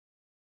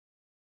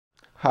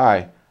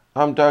Hi,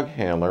 I'm Doug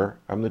Handler.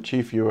 I'm the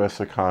Chief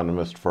US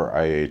Economist for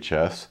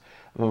IHS,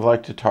 and I'd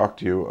like to talk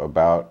to you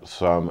about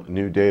some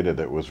new data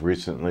that was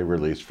recently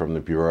released from the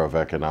Bureau of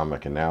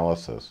Economic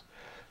Analysis.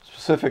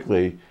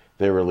 Specifically,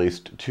 they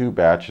released two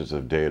batches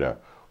of data.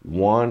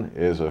 One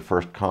is a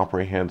first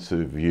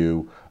comprehensive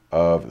view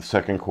of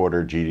second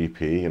quarter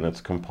GDP and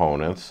its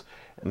components,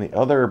 and the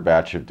other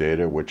batch of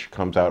data, which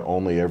comes out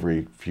only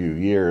every few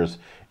years,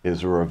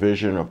 is a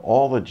revision of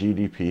all the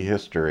GDP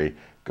history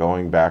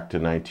going back to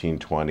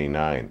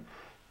 1929.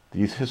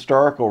 These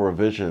historical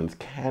revisions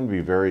can be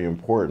very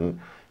important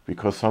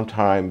because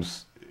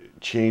sometimes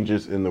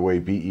changes in the way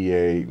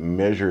BEA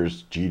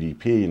measures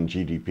GDP and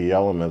GDP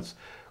elements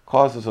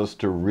causes us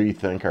to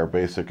rethink our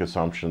basic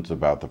assumptions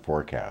about the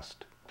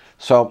forecast.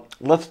 So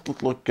let's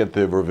look at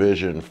the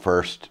revision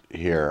first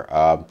here.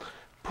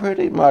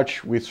 Pretty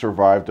much we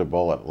survived a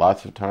bullet.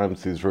 Lots of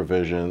times these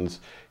revisions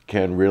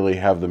can really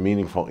have the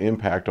meaningful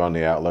impact on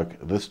the outlook.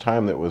 This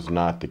time that was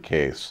not the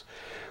case.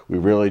 We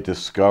really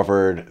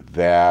discovered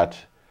that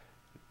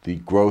the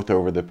growth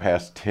over the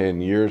past 10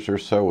 years or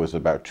so was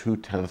about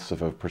 0.2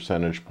 of a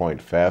percentage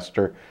point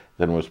faster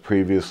than was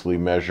previously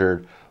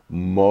measured.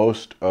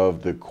 Most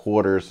of the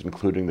quarters,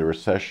 including the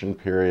recession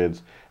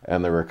periods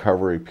and the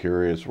recovery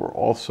periods, were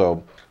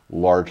also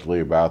largely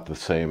about the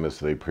same as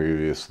they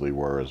previously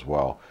were as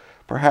well.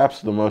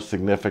 Perhaps the most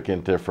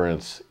significant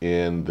difference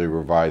in the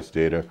revised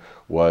data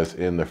was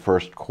in the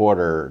first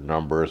quarter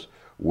numbers,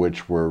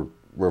 which were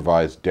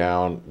revised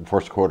down.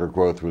 First quarter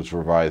growth was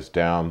revised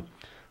down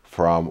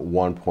from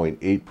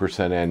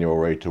 1.8% annual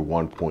rate to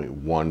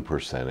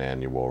 1.1%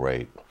 annual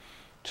rate.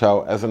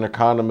 So as an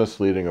economist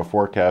leading a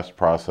forecast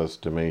process,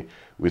 to me,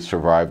 we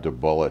survived a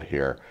bullet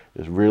here.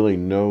 There's really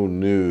no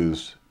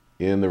news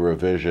in the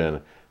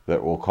revision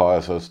that will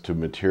cause us to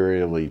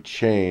materially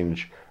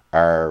change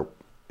our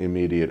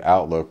immediate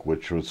outlook,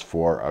 which was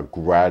for a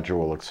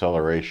gradual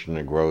acceleration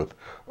in growth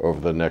over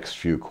the next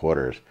few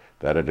quarters.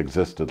 That had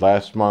existed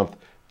last month.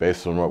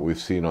 Based on what we've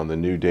seen on the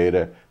new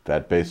data,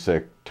 that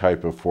basic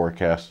type of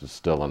forecast is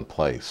still in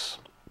place.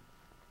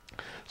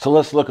 So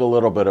let's look a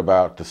little bit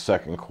about the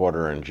second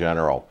quarter in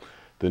general.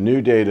 The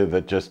new data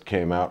that just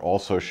came out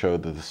also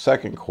showed that the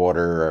second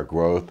quarter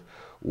growth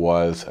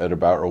was at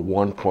about a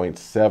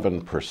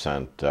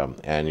 1.7%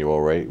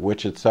 annual rate,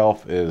 which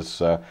itself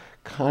is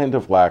kind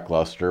of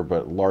lackluster,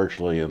 but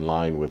largely in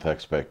line with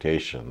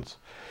expectations.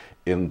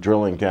 In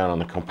drilling down on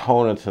the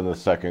components in the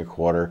second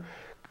quarter,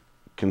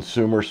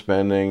 consumer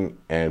spending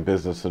and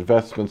business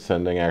investment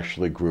spending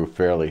actually grew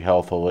fairly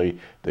healthily.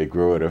 They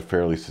grew at a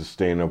fairly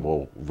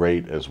sustainable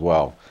rate as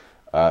well.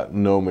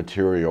 No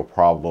material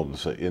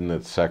problems in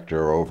that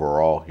sector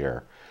overall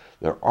here.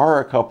 There are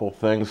a couple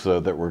things,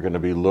 though, that we're going to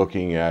be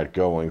looking at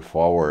going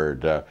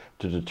forward to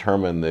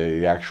determine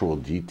the actual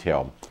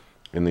detail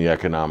in the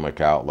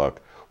economic outlook.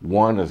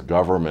 One is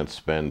government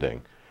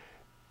spending.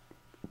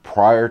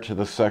 Prior to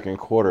the second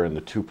quarter, in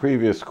the two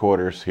previous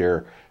quarters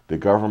here, the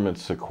government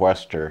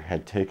sequester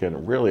had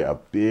taken really a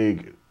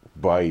big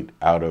bite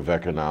out of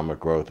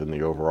economic growth in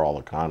the overall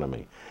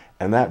economy.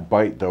 And that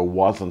bite, though,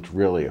 wasn't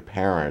really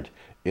apparent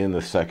in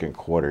the second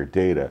quarter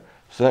data.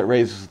 So that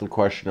raises the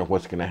question of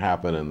what's going to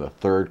happen in the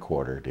third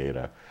quarter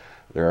data.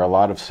 There are a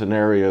lot of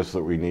scenarios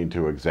that we need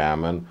to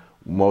examine.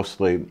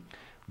 Mostly,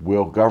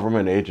 will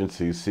government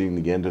agencies,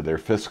 seeing the end of their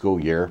fiscal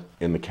year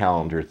in the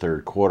calendar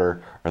third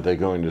quarter, are they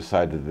going to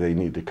decide that they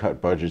need to cut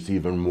budgets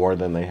even more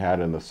than they had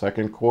in the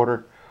second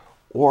quarter?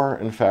 Or,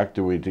 in fact,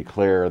 do we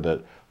declare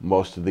that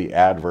most of the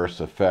adverse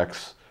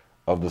effects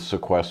of the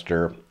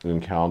sequester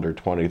in calendar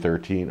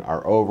 2013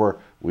 are over,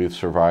 we've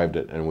survived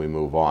it, and we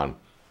move on?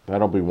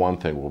 That'll be one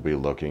thing we'll be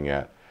looking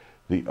at.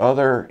 The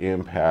other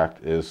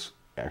impact is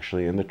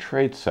actually in the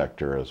trade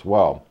sector as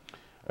well.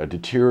 A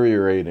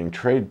deteriorating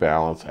trade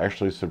balance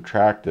actually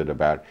subtracted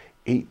about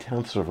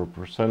 0.8 of a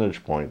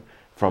percentage point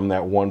from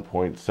that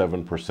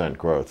 1.7%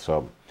 growth.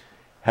 So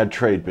had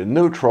trade been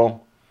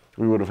neutral,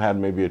 we would have had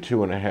maybe a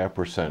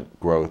 2.5%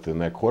 growth in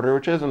that quarter,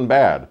 which isn't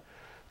bad.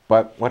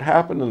 But what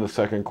happened in the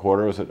second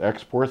quarter is that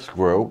exports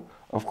grew.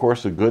 Of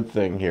course, a good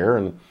thing here,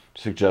 and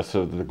suggests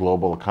that the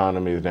global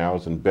economy now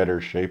is in better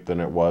shape than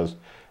it was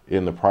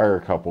in the prior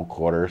couple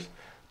quarters.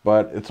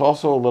 But it's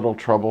also a little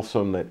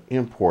troublesome that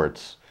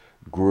imports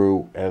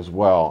grew as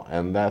well,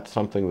 and that's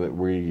something that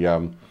we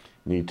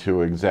need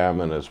to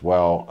examine as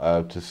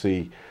well to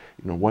see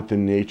what the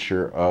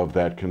nature of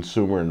that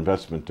consumer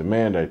investment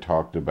demand I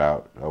talked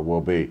about will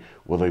be.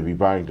 Will they be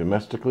buying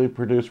domestically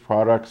produced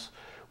products?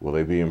 Will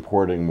they be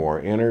importing more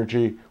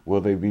energy?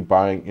 Will they be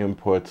buying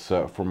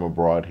inputs from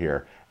abroad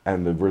here?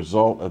 And the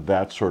result of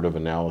that sort of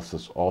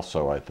analysis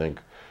also, I think,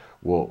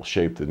 will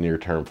shape the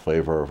near-term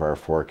flavor of our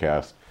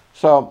forecast.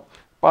 So,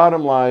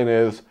 bottom line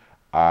is,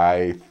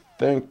 I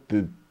think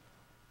the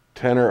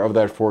tenor of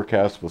that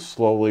forecast was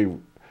slowly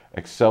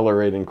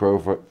accelerating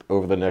growth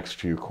over the next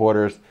few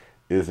quarters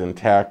is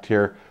intact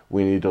here.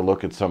 We need to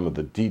look at some of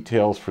the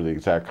details for the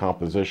exact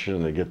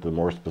composition and get the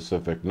more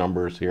specific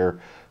numbers here.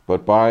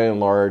 But by and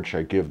large,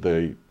 I give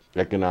the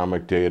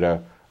economic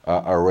data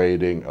a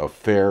rating of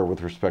fair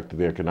with respect to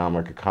the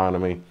economic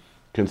economy.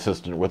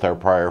 consistent with our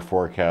prior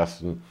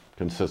forecasts and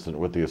consistent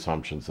with the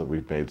assumptions that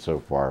we've made so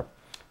far.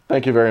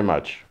 Thank you very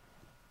much.